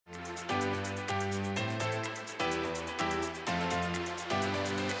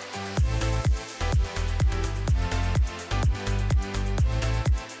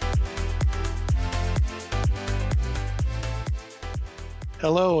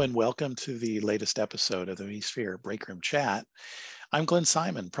Hello and welcome to the latest episode of the vSphere Breakroom Chat. I'm Glen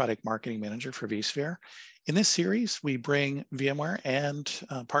Simon, Product Marketing Manager for vSphere. In this series, we bring VMware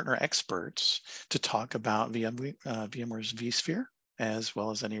and partner experts to talk about VMware's vSphere, as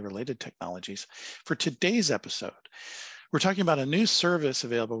well as any related technologies. For today's episode, we're talking about a new service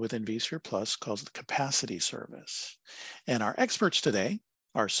available within vSphere Plus called the Capacity Service. And our experts today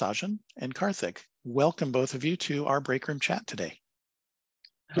are Sajan and Karthik. Welcome both of you to our Breakroom Chat today.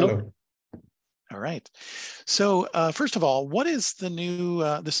 Hello. All right. So first of all, what is the new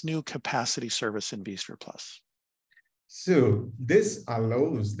this new capacity service in vSphere Plus? So this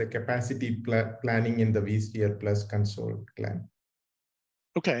allows the capacity planning in the vSphere Plus console, Glen.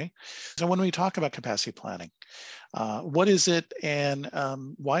 Okay. So when we talk about capacity planning, what is it and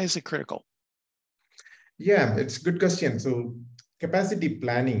why is it critical? Yeah, it's a good question. So capacity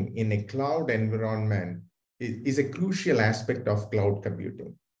planning in a cloud environment is a crucial aspect of cloud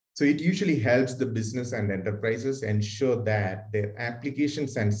computing. So it usually helps the business and enterprises ensure that their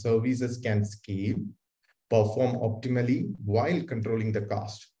applications and services can scale, perform optimally while controlling the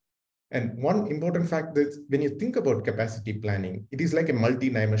cost. And one important fact that when you think about capacity planning, it is like a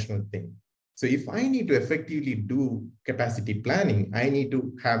multi-dimensional thing. So if I need to effectively do capacity planning, I need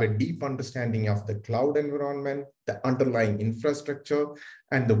to have a deep understanding of the cloud environment, the underlying infrastructure,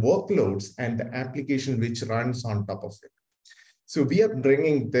 and the workloads and the application which runs on top of it. So we are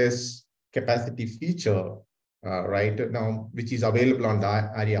bringing this capacity feature right now, which is available on the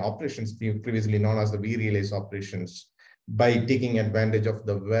area operations, previously known as the vRealize operations, by taking advantage of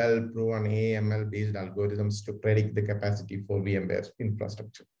the well-proven AML-based algorithms to predict the capacity for VMware's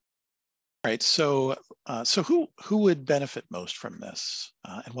infrastructure. All right. So who would benefit most from this,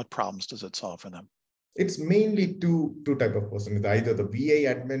 and what problems does it solve for them? It's mainly two type of persons, either the VA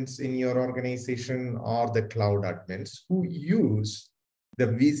admins in your organization or the cloud admins who use the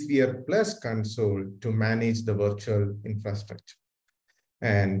vSphere Plus console to manage the virtual infrastructure.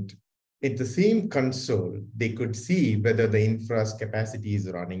 And in the same console, they could see whether the infra's capacity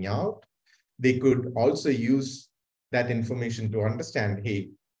is running out. They could also use that information to understand,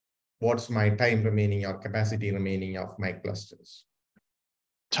 hey, what's my time remaining or capacity remaining of my clusters?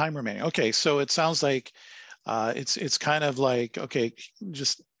 Time remaining. Okay, so it sounds like it's kind of like, okay,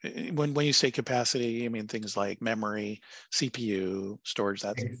 just when you say capacity, I mean things like memory, CPU, storage,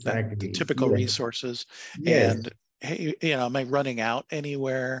 that's Exactly. the typical resources. Yes. And hey, am I running out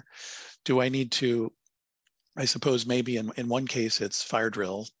anywhere? Do I need to, I suppose maybe in one case it's fire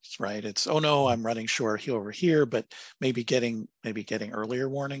drills, right? It's, oh no, I'm running short over here, but maybe getting earlier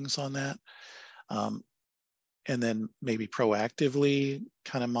warnings on that. And then maybe proactively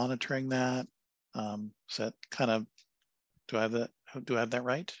kind of monitoring that. Is that kind of, do I have that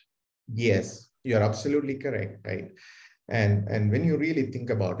right? Yes, you're absolutely correct, right? And when you really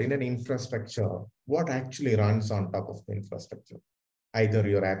think about in an infrastructure, what actually runs on top of the infrastructure? Either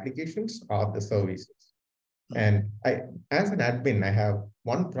your applications or the services. And as an admin, I have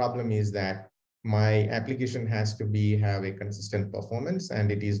one problem is that my application has to have a consistent performance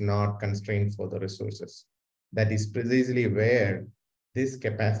and it is not constrained for the resources. That is precisely where this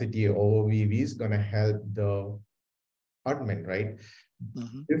capacity OVV is going to help the admin, right?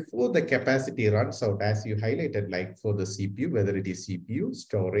 Before the capacity runs out, as you highlighted, like for the CPU, whether it is CPU,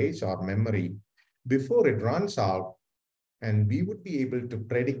 storage, or memory, before it runs out, and we would be able to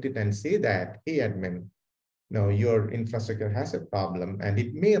predict it and say that, hey, admin, now your infrastructure has a problem and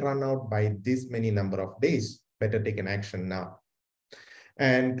it may run out by this many number of days. Better take an action now.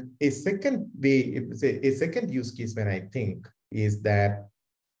 And a second way, a second use case when I think is that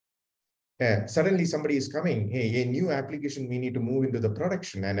suddenly somebody is coming, hey, a new application, we need to move into the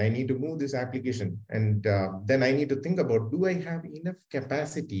production and I need to move this application. And then I need to think about, do I have enough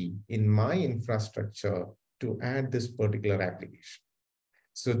capacity in my infrastructure to add this particular application?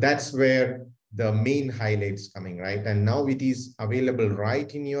 So that's where the main highlights coming, right? And now it is available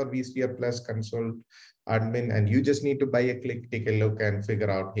right in your vSphere Plus console admin, and you just need to buy a click, take a look and figure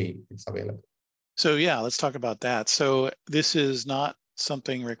out, hey, it's available. So yeah, let's talk about that. So this is not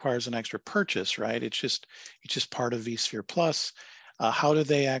something requires an extra purchase, right? It's just part of vSphere Plus. How do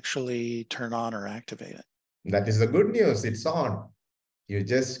they actually turn on or activate it? That is the good news. It's on. You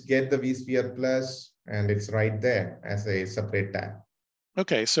just get the vSphere Plus and it's right there as a separate tab.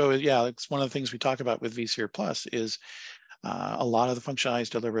 Okay, so yeah, it's one of the things we talk about with vSphere Plus is a lot of the functionality is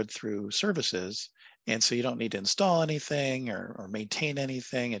delivered through services, and so you don't need to install anything or maintain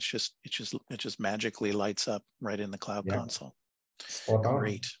anything. It just magically lights up right in the cloud console. Spot on.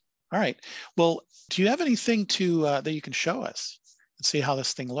 Great. All right. Well, do you have anything to that you can show us and see how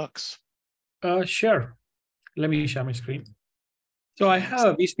this thing looks? Sure. Let me share my screen. So I have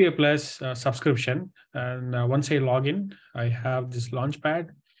a vSphere Plus subscription, and once I log in, I have this Launchpad.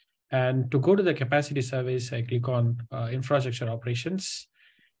 And to go to the capacity service, I click on infrastructure operations,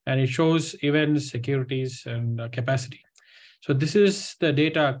 and it shows events, securities, and capacity. So this is the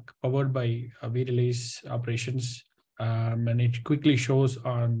data powered by vRelease operations, and it quickly shows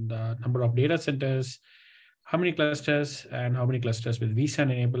on the number of data centers, how many clusters, and how many clusters with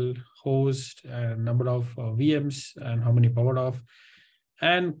vSAN enabled, host, and number of VMs, and how many powered off,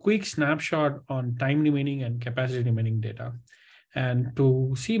 and quick snapshot on time remaining and capacity remaining data. And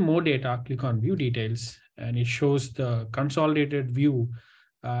to see more data, click on View Details, and it shows the consolidated view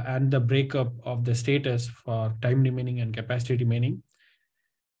and the breakup of the status for time remaining and capacity remaining.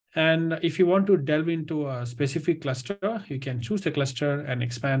 And if you want to delve into a specific cluster, you can choose the cluster and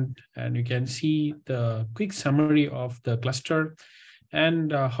expand, and you can see the quick summary of the cluster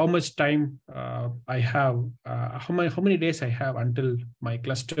and how much time I have, how many days I have until my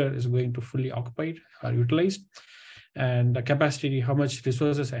cluster is going to fully occupied or utilized, and the capacity, how much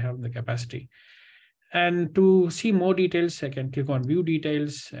resources I have in the capacity. And to see more details, I can click on View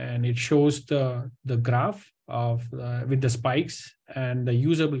Details, and it shows the graph of with the spikes and the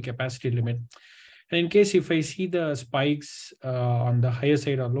usable capacity limit. And in case if I see the spikes on the higher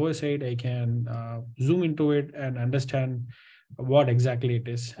side or lower side, I can zoom into it and understand what exactly it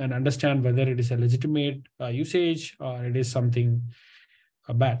is, and understand whether it is a legitimate usage or it is something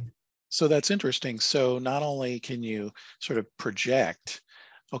bad. So that's interesting. So not only can you sort of project,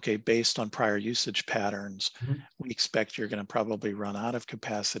 okay, based on prior usage patterns, we expect you're going to probably run out of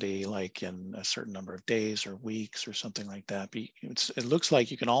capacity like in a certain number of days or weeks or something like that. But it looks like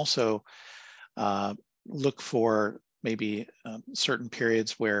you can also look for maybe certain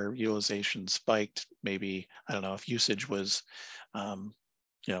periods where utilization spiked. Maybe, I don't know, if usage was,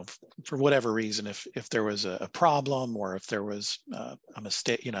 you know, for whatever reason, if there was a problem, or if there was a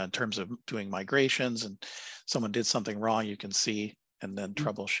mistake, you know, in terms of doing migrations and someone did something wrong, you can see and then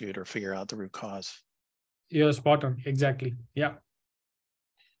troubleshoot or figure out the root cause. You're spot on. Exactly. Yeah.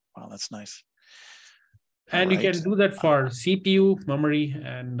 Wow, that's nice. And you can do that for CPU, memory,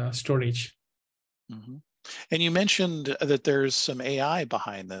 and storage. Mm-hmm. And you mentioned that there's some AI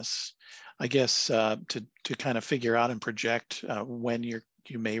behind this, I guess, to kind of figure out and project when you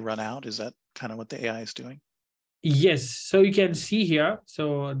may run out. Is that kind of what the AI is doing? Yes. So you can see here.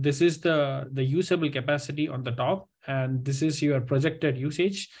 So this is the usable capacity on the top, and this is your projected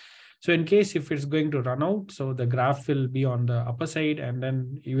usage. So in case if it's going to run out, so the graph will be on the upper side, and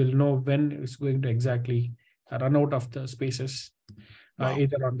then you will know when it's going to exactly run out of the spaces,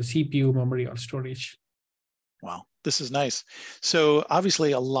 either on the CPU, memory, or storage. Wow, this is nice. So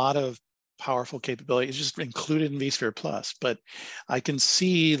obviously a lot of powerful capabilities just included in vSphere Plus, but I can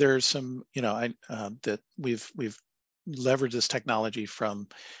see there's some, you know, that we've leveraged this technology from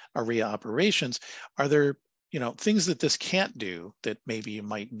ARIA operations. Are there, you know, things that this can't do that maybe you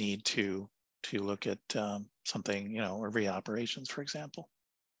might need to look at something, you know, ARIA operations, for example?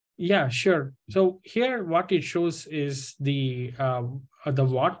 Yeah, sure. So here what it shows is the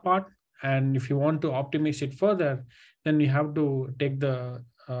watt part. And if you want to optimize it further, then you have to take the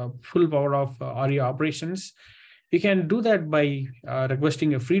full power of ARIA operations. You can do that by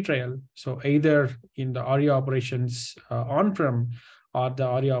requesting a free trial. So either in the ARIA operations on-prem or the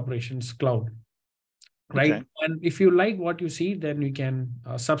ARIA operations cloud, right? Okay. And if you like what you see, then you can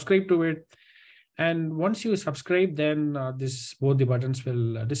subscribe to it. And once you subscribe, then both the buttons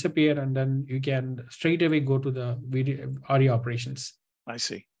will disappear, and then you can straight away go to the ARIA operations. I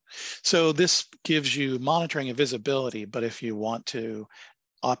see. So this gives you monitoring and visibility, but if you want to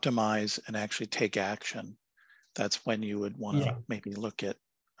optimize and actually take action, that's when you would want to maybe look at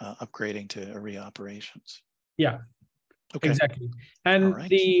upgrading to ARIA operations. Yeah, okay. Exactly. And right.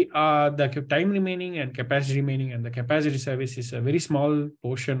 The time remaining and capacity remaining and the capacity service is a very small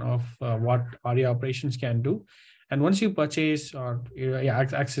portion of what ARIA operations can do. And once you purchase or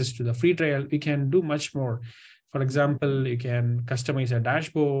access to the free trial, you can do much more. For example, you can customize a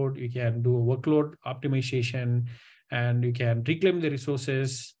dashboard, you can do a workload optimization, and you can reclaim the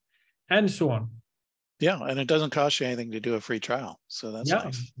resources, and so on. Yeah, and it doesn't cost you anything to do a free trial, so that's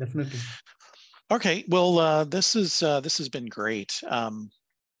nice. Definitely. Okay, well, this has been great.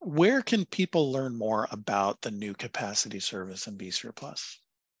 Where can people learn more about the new capacity service in vSphere Plus?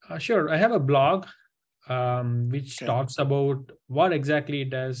 Sure, I have a blog which talks about what exactly it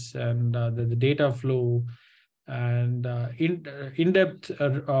does and the data flow, and in-depth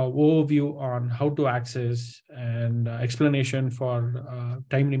overview on how to access, and explanation for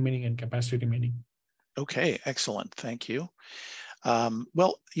time remaining and capacity remaining. Okay, excellent. Thank you.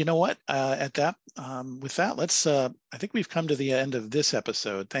 Well, you know what? With that, let's. I think we've come to the end of this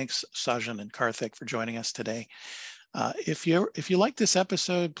episode. Thanks, Sajan and Karthik, for joining us today. If you like this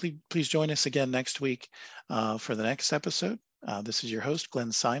episode, please join us again next week for the next episode. This is your host,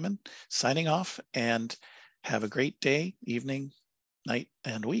 Glen Simon, signing off, and have a great day, evening, night,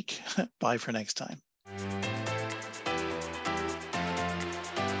 and week. Bye for next time.